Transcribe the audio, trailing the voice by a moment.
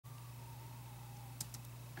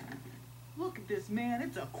this, man.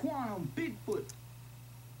 It's a quantum Bigfoot.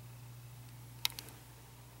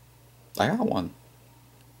 I got one.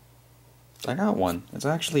 It's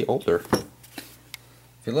actually older. If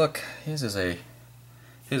you look, his is a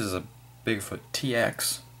Bigfoot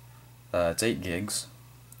TX. It's 8 gigs.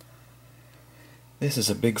 This is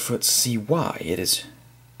a Bigfoot CY. It is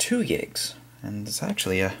 2 gigs, and it's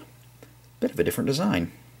actually a bit of a different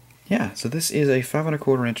design. Yeah, so this is a 5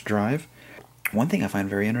 1/4 inch drive. One thing I find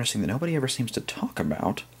very interesting that nobody ever seems to talk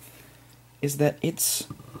about is that it's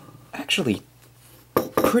actually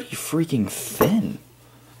pretty freaking thin.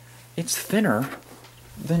 It's thinner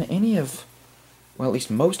than any of, well, at least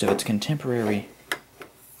most of its contemporary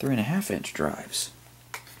 3 1/2 inch drives.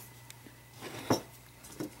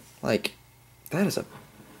 Like, that is a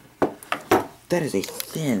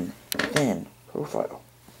thin profile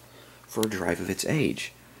for a drive of its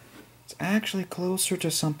age. It's actually closer to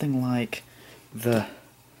something like the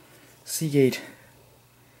Seagate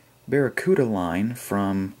Barracuda line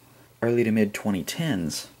from early to mid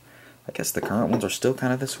 2010s. I guess the current ones are still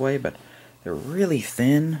kind of this way, but they're really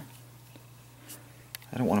thin.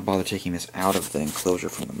 I don't want to bother taking this out of the enclosure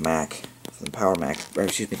from the Mac, from the Power Mac, or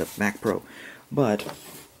excuse me, the Mac Pro. But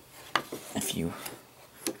if you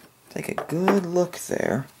take a good look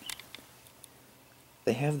there,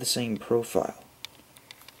 they have the same profile.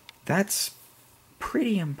 That's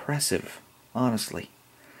pretty impressive, honestly.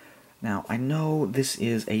 Now, I know this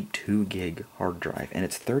is a 2 gig hard drive, and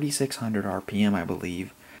it's 3600 RPM, I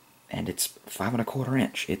believe, and it's 5 1/4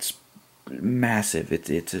 inch. It's massive.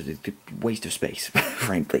 It's a waste of space,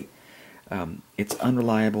 frankly. It's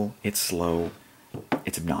unreliable, it's slow,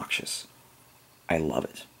 it's obnoxious. I love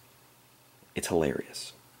it. It's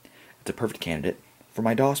hilarious. It's a perfect candidate for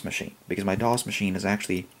my DOS machine, because my DOS machine is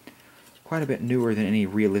actually quite a bit newer than any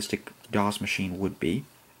realistic DOS machine would be.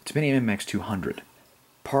 It's Pentium-MMX 200.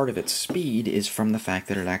 Part of its speed is from the fact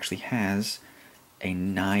that it actually has a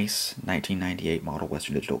nice 1998 model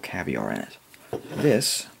Western Digital Caviar in it.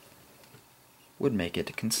 This would make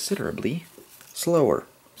it considerably slower.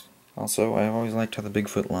 Also, I've always liked how the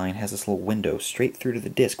Bigfoot line has this little window straight through to the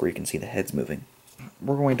disc where you can see the heads moving.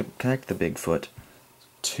 We're going to connect the Bigfoot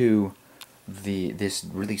to this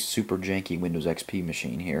really super janky Windows XP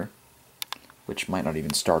machine here, which might not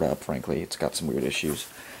even start up, frankly. It's got some weird issues.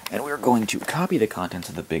 And we're going to copy the contents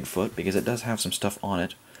of the Bigfoot, because it does have some stuff on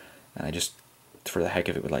it, and I just, for the heck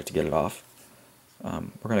of it, would like to get it off. We're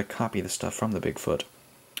going to copy the stuff from the Bigfoot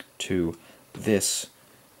to this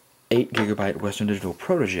 8 GB Western Digital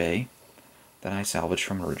Protege that I salvaged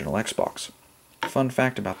from an original Xbox. Fun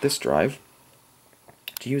fact about this drive: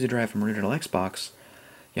 to use a drive from original Xbox,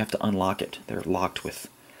 you have to unlock it. They're locked with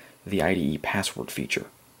the IDE password feature.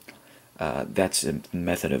 That's a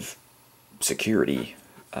method of security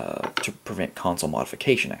to prevent console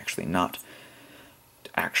modification, actually, not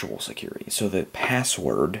actual security. So the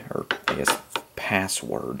password, or I guess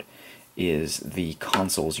password, is the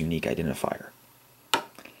console's unique identifier.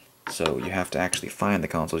 So you have to actually find the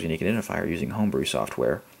console's unique identifier using homebrew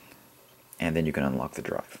software, and then you can unlock the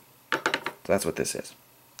drive. So that's what this is.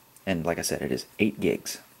 And like I said, it is 8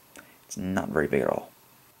 gigs. It's not very big at all.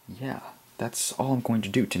 Yeah, that's all I'm going to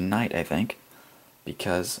do tonight, I think,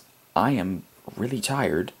 because I am really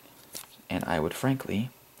tired, and I would frankly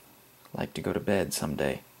like to go to bed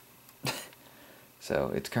someday.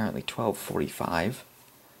 So it's currently 12:45,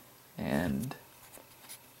 and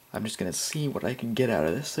I'm just going to see what I can get out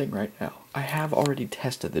of this thing right now. I have already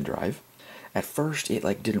tested the drive. At first, it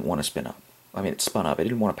didn't want to spin up. I mean, it spun up. It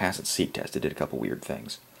didn't want to pass its seek test. It did a couple weird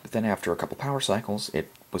things. But then after a couple power cycles,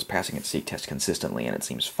 it was passing its seek test consistently, and it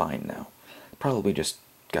seems fine now. Probably just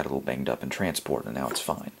got a little banged up in transport, and now it's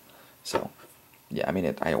fine. So, yeah, I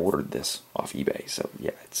mean, I ordered this off eBay, so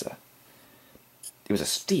yeah, it was a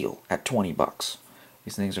steal at $20.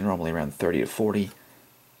 These things are normally around 30 to 40.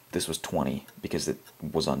 This was 20 because it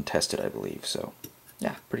was untested, I believe. So,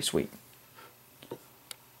 yeah, pretty sweet.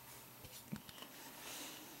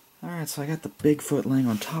 Alright, so I got the Bigfoot laying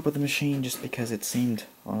on top of the machine just because it seemed,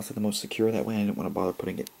 honestly, the most secure that way. I didn't want to bother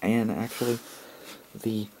putting it in, actually.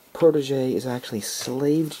 The Protege is actually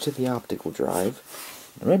slaved to the optical drive.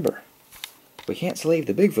 Remember, we can't slave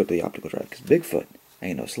the Bigfoot to the optical drive because Bigfoot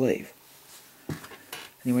ain't no slave.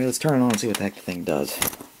 Anyway, let's turn it on and see what the heck the thing does.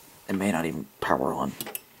 It may not even power on.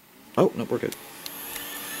 Oh, no, we're good.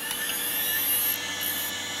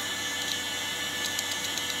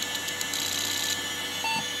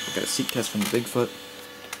 We've got a seek test from the Bigfoot.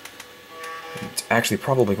 It's actually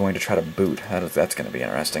probably going to try to boot. That's going to be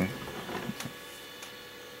interesting.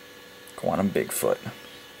 Quantum Bigfoot.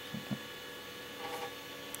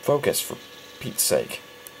 Focus, for Pete's sake.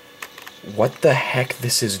 What the heck?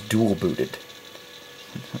 This is dual booted.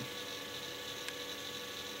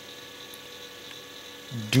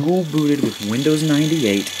 Dual booted with Windows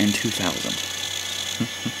 98 and 2000.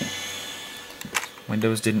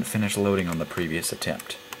 Windows didn't finish loading on the previous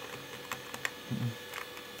attempt.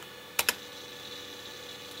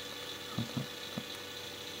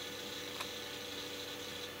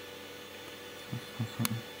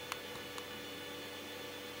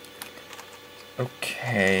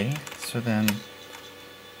 Okay, so then...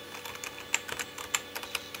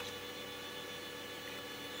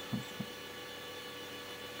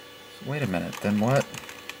 Wait a minute, then what?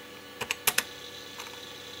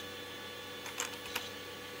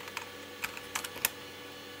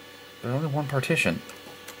 There's only one partition.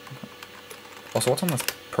 Also, what's on this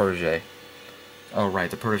Protege? Oh, right,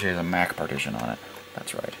 the Protege has a Mac partition on it.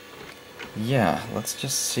 That's right. Yeah, let's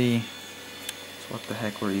just see what the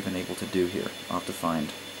heck we're even able to do here. I'll have to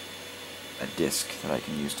find a disk that I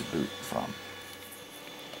can use to boot from.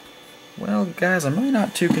 Well, guys, I'm really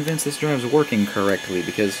not too convinced this drive's working correctly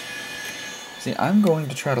because, see, I'm going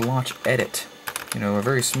to try to launch Edit. You know, a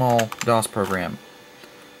very small DOS program.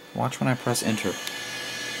 Watch when I press Enter.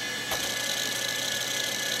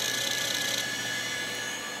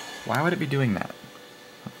 Why would it be doing that?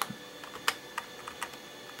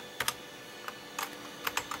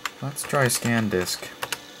 Let's try scan disk.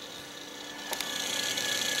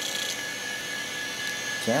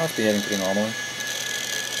 So now it's behaving pretty normally.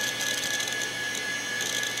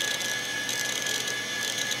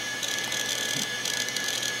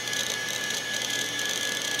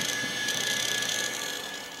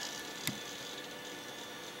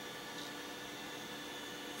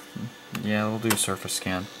 Yeah, we'll do a surface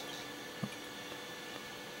scan.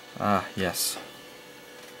 Ah, yes.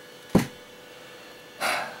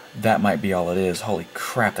 That might be all it is. Holy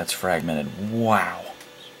crap, that's fragmented. Wow.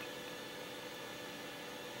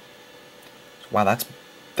 Wow,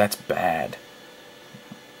 that's bad.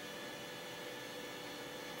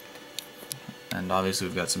 And obviously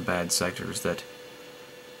we've got some bad sectors that...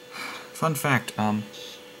 Fun fact, oh.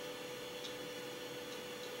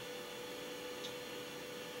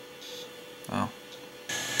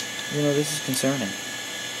 You know, this is concerning.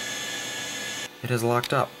 It is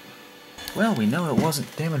locked up. Well, we know it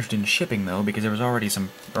wasn't damaged in shipping, though, because there was already some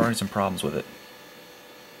problems with it.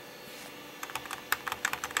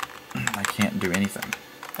 I can't do anything.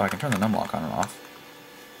 Oh, I can turn the numlock on and off.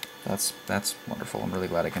 That's wonderful. I'm really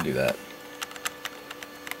glad I can do that.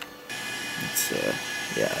 It's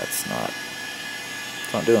yeah, it's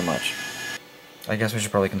not doing much. I guess we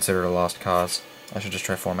should probably consider it a lost cause. I should just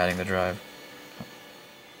try formatting the drive.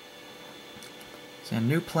 So,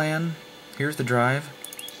 new plan. Here's the drive.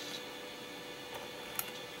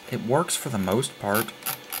 It works for the most part.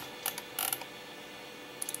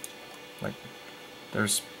 Like,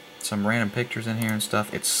 there's some random pictures in here and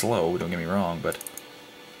stuff. It's slow, don't get me wrong, but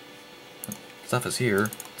stuff is here.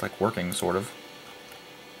 It's like working, sort of.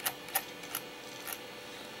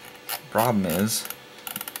 Problem is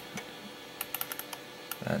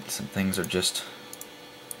that some things are just...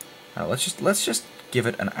 let's just give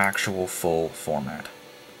it an actual full format.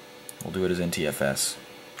 We'll do it as NTFS.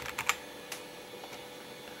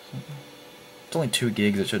 It's only 2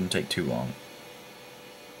 gigs, it shouldn't take too long.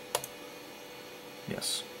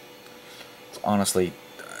 Yes. So honestly,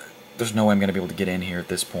 there's no way I'm going to be able to get in here at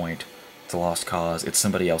this point. It's a lost cause. It's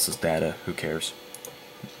somebody else's data. Who cares?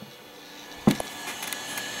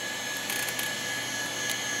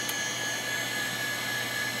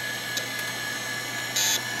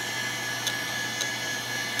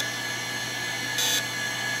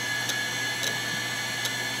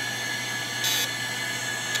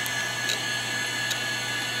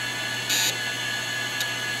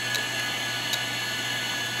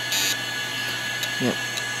 Yep.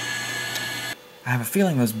 I have a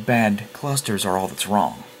feeling those bad clusters are all that's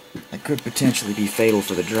wrong. It could potentially be fatal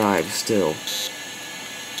for the drive still.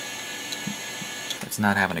 It's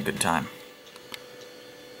not having a good time.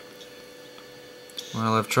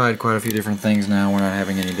 Well, I've tried quite a few different things now. We're not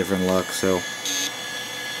having any different luck, so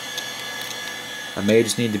I may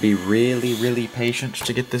just need to be really, really patient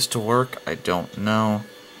to get this to work. I don't know.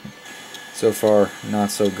 So far,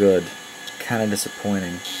 not so good. Kind of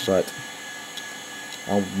disappointing, but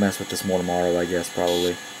I'll mess with this more tomorrow, I guess,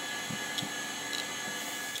 probably.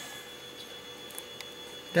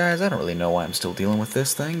 Guys, I don't really know why I'm still dealing with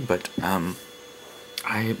this thing, but,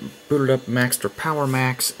 I booted up Maxter Power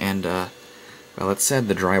Max, and, well, it said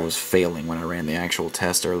the drive was failing when I ran the actual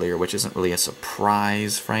test earlier, which isn't really a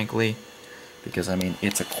surprise, frankly, because, I mean,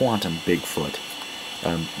 it's a quantum Bigfoot.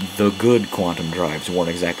 The good quantum drives weren't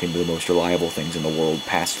exactly the most reliable things in the world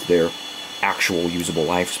past their actual usable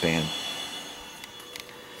lifespan.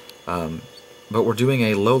 But we're doing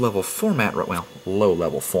a low-level format, well,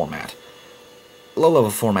 low-level format.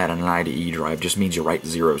 Low-level format on an IDE drive just means you write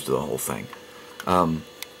zeros to the whole thing.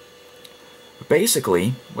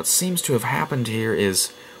 Basically, what seems to have happened here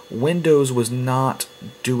is Windows was not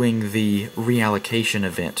doing the reallocation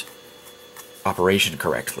event operation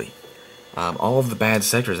correctly. All of the bad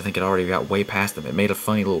sectors, I think it already got way past them. It made a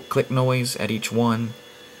funny little click noise at each one,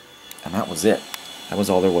 and that was it. That was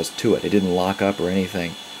all there was to it. It didn't lock up or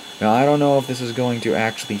anything. Now, I don't know if this is going to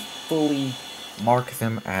actually fully mark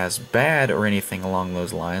them as bad or anything along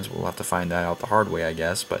those lines. We'll have to find that out the hard way, I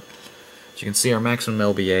guess. But as you can see, our maximum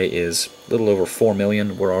LBA is a little over 4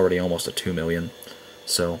 million. We're already almost at 2 million.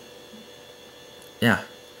 So, yeah,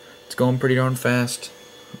 it's going pretty darn fast.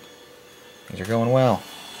 Things are going well.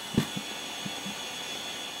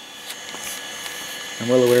 I'm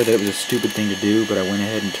well aware that it was a stupid thing to do, but I went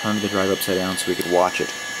ahead and turned the drive upside down so we could watch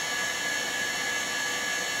it.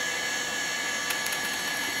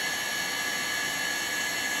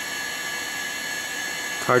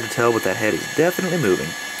 It's hard to tell, but that head is definitely moving.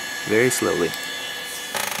 Very slowly.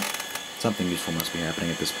 Something useful must be happening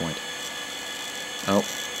at this point. Oh.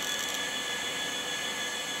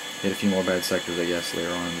 Hit a few more bad sectors, I guess,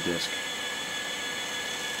 later on in the disc.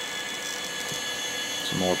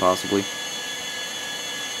 Some more, possibly.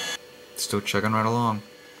 Still chugging right along.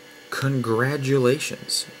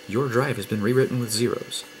 Congratulations! Your drive has been rewritten with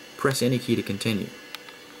zeros. Press any key to continue.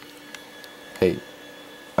 Hey,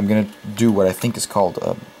 I'm gonna do what I think is called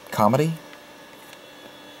comedy.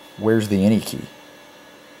 Where's the any key?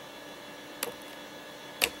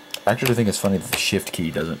 I actually think it's funny that the shift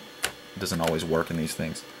key doesn't always work in these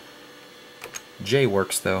things. J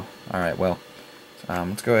works though. Alright, well,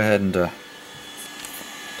 let's go ahead and turn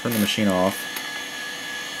the machine off.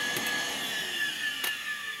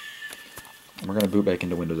 And we're going to boot back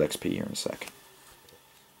into Windows XP here in a sec.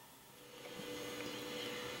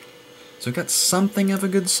 So we've got something of a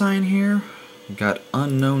good sign here. We've got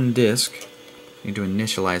unknown disk. Need to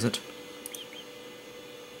initialize it.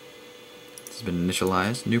 This has been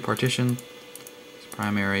initialized. New partition. It's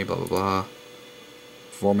primary, blah blah blah.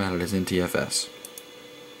 Formatted as NTFS.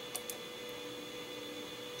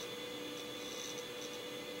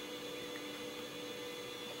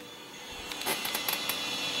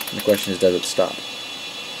 And the question is, does it stop?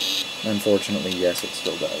 Unfortunately, yes, it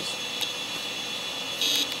still does.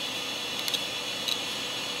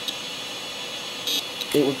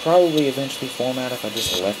 It would probably eventually format if I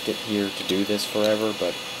just left it here to do this forever,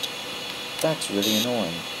 but that's really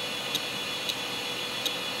annoying.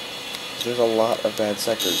 There's a lot of bad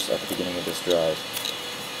sectors at the beginning of this drive.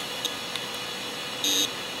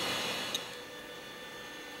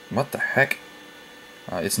 What the heck?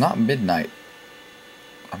 It's not midnight.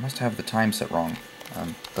 I must have the time set wrong.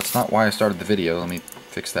 That's not why I started the video. Let me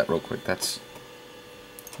fix that real quick. That's...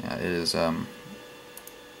 yeah, it is,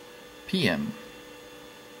 PM.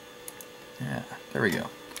 Yeah, there we go.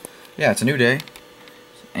 Yeah, it's a new day.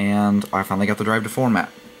 And I finally got the drive to format.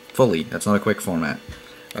 Fully. That's not a quick format.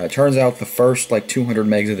 It turns out the first, like, 200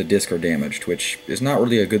 megs of the disk are damaged, which is not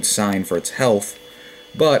really a good sign for its health.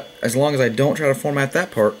 But, as long as I don't try to format that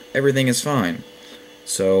part, everything is fine.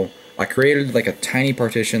 So, I created, like, a tiny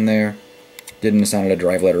partition there. Didn't assign it a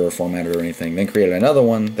drive letter or format it or anything. Then created another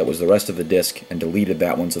one that was the rest of the disk and deleted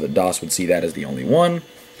that one so that DOS would see that as the only one.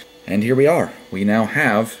 And here we are. We now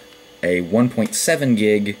have a 1.7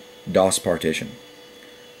 gig DOS partition.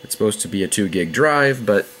 It's supposed to be a 2 gig drive,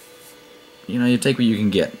 but you know, you take what you can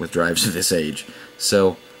get with drives of this age.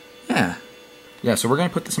 So, yeah. Yeah, so we're going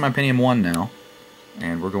to put this in my Pentium-1 now,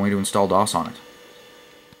 and we're going to install DOS on it.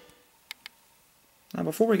 Now,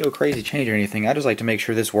 before we go crazy change or anything, I'd just like to make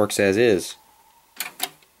sure this works as is.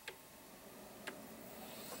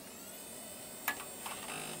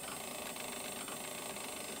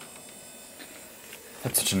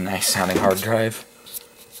 That's such a nice sounding hard drive.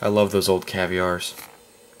 I love those old caviars.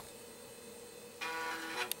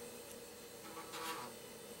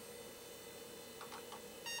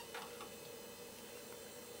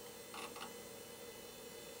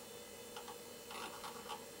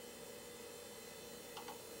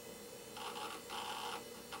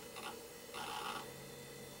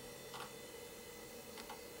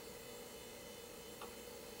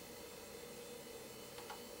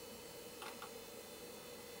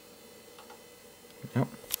 Yep.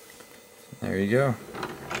 There you go.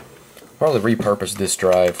 Probably repurpose this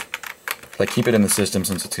drive. Like, keep it in the system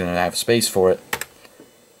since it's going to have space for it.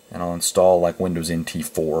 And I'll install like Windows NT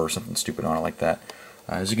 4 or something stupid on it like that.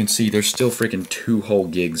 As you can see, there's still freaking 2 whole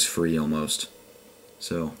gigs free almost.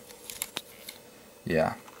 So,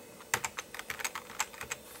 yeah.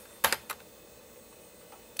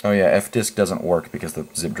 Oh yeah, F-disk doesn't work because the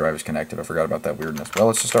zip drive is connected. I forgot about that weirdness. Well,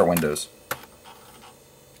 let's just start Windows.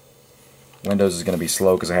 Windows is going to be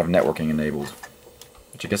slow because I have networking enabled.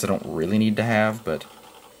 Which I guess I don't really need to have, but...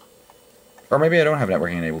 Or maybe I don't have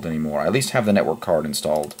networking enabled anymore. I at least have the network card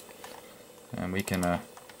installed. And we can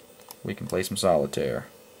play some solitaire.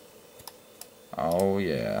 Oh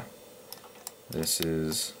yeah. This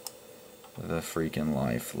is the freaking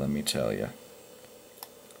life, let me tell you.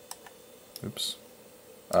 Oops.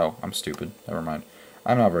 Oh, I'm stupid. Never mind.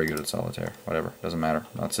 I'm not very good at solitaire. Whatever. Doesn't matter.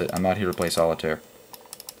 That's it. I'm not here to play solitaire.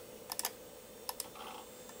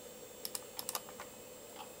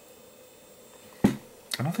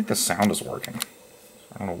 I don't think the sound is working.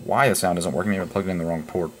 I don't know why the sound isn't working. Maybe I plugged it in the wrong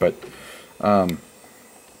port, but yeah,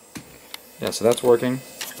 so that's working.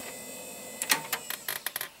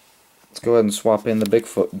 Let's go ahead and swap in the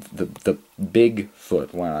Bigfoot. The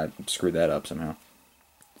Bigfoot. Wow, I screwed that up somehow.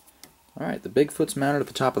 Alright, the Bigfoot's mounted at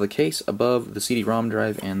the top of the case above the CD-ROM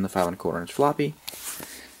drive and the 5 1/4 inch floppy.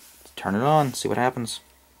 Let's turn it on, see what happens.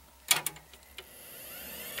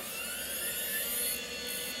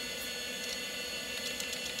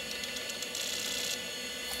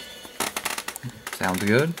 Sounds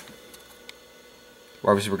good.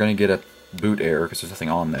 Well, obviously we're going to get a boot error because there's nothing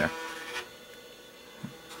on there.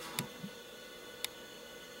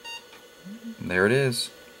 And there it is.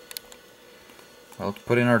 Well, let's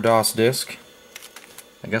put in our DOS disk.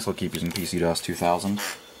 I guess we'll keep using PC-DOS 2000.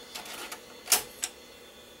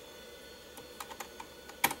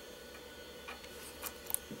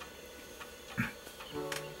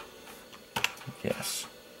 Yes.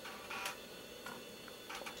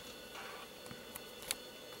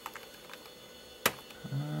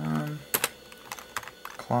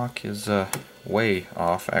 Clock is way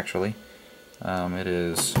off, actually. It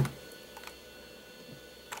is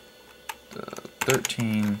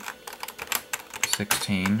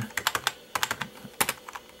 13:16.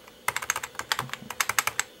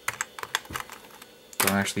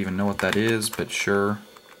 Don't actually even know what that is, but sure.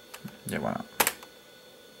 Yeah, why not?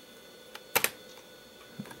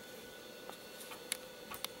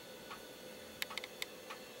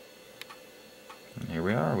 And here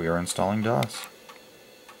we are. We are installing DOS.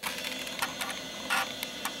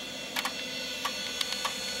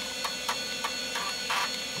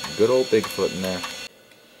 Good old Bigfoot in there.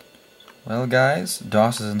 Well guys,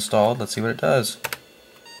 DOS is installed. Let's see what it does.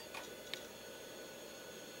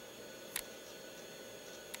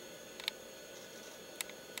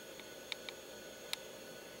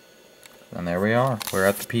 And there we are. We're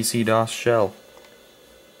at the PC-DOS shell.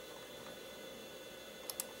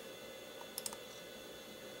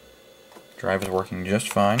 Drive is working just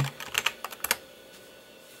fine.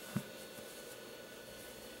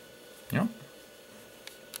 Yep.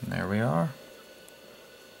 And there we are.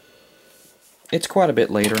 It's quite a bit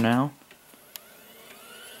later now.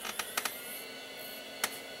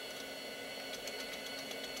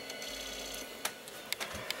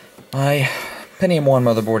 My Pentium-1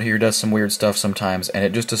 motherboard here does some weird stuff sometimes, and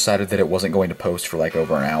it just decided that it wasn't going to post for like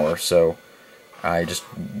over an hour, so I just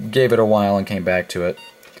gave it a while and came back to it.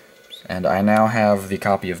 And I now have the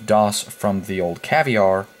copy of DOS from the old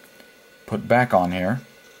Caviar put back on here.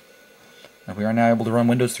 And we are now able to run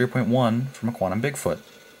Windows 3.1 from a Quantum Bigfoot.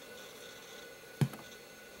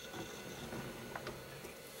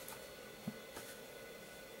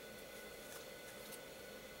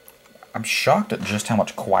 I'm shocked at just how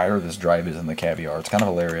much quieter this drive is than the Caviar. It's kind of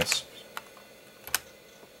hilarious.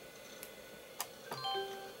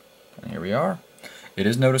 And here we are. It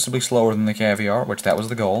is noticeably slower than the Caviar, which that was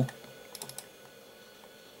the goal.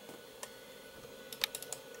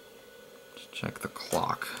 Just check the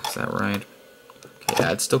clock. Is that right? Okay,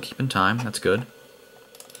 yeah, it's still keeping time. That's good.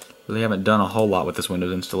 Really haven't done a whole lot with this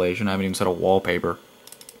Windows installation. I haven't even set a wallpaper.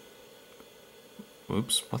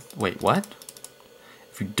 Oops. What? Wait, what?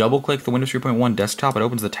 If you double-click the Windows 3.1 desktop, it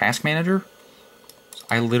opens the Task Manager?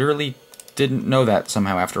 I literally didn't know that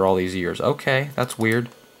somehow after all these years. Okay, that's weird.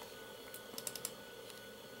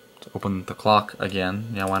 Let's open the clock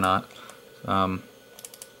again. Yeah, why not? Yeah,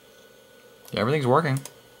 everything's working.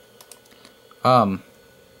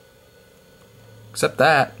 Except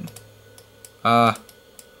that.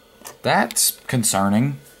 That's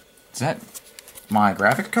concerning. Is that my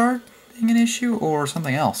graphics card being an issue or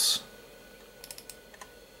something else?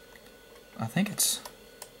 I think it's...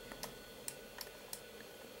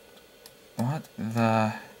 What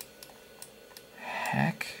the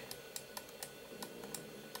heck?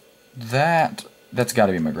 That's got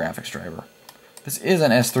to be my graphics driver. This is an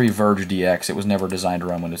S3 Verge DX. It was never designed to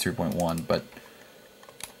run Windows 3.1, but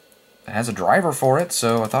it has a driver for it,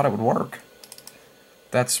 so I thought it would work.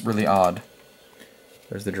 That's really odd.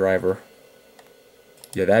 There's the driver.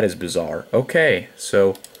 Yeah, that is bizarre. Okay,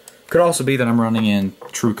 so could also be that I'm running in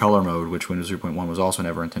true color mode, which Windows 3.1 was also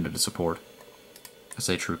never intended to support. I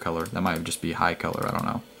say true color. That might just be high color. I don't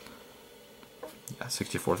know. Yeah,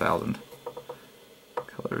 64,000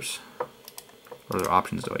 colors. What other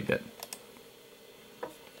options do I get?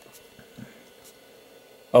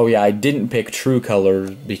 Oh yeah, I didn't pick true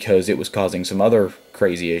color because it was causing some other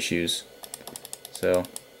crazy issues. So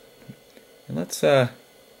let's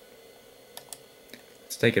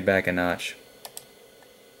take it back a notch.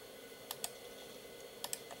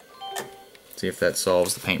 See if that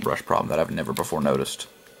solves the paintbrush problem that I've never before noticed.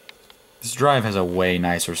 This drive has a way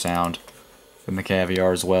nicer sound than the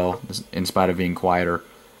Caviar as well, in spite of being quieter.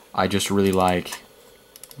 I just really like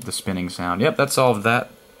the spinning sound. Yep, that solved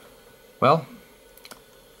that. Well,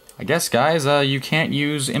 I guess, guys, you can't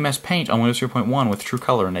use MS Paint on Windows 3.1 with True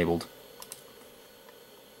Color enabled.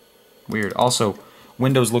 Weird. Also,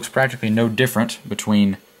 Windows looks practically no different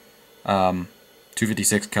between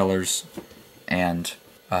 256 colors and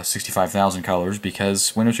 65,000 colors,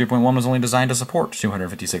 because Windows 3.1 was only designed to support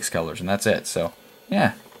 256 colors, and that's it. So,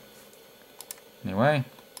 yeah. Anyway,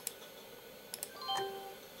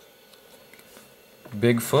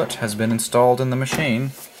 Bigfoot has been installed in the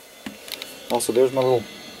machine. Also, there's my little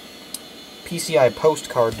PCI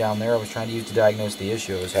postcard down there I was trying to use to diagnose the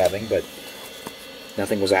issue I was having, but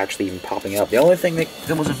nothing was actually even popping up. The only thing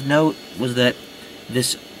that was of note was that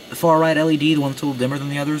this far right LED, the one that's a little dimmer than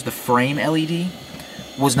the others, the frame LED,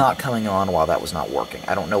 was not coming on while that was not working.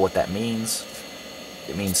 I don't know what that means.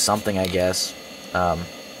 It means something, I guess.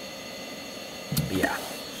 Yeah.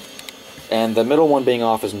 And the middle one being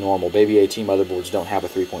off is normal. Baby AT motherboards don't have a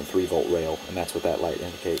 3.3 volt rail, and that's what that light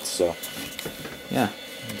indicates. So, yeah,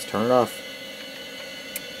 let's turn it off.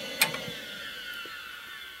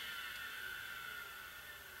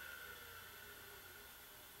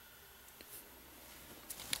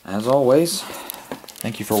 As always,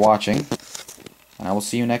 thank you for watching, and I will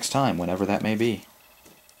see you next time, whenever that may be.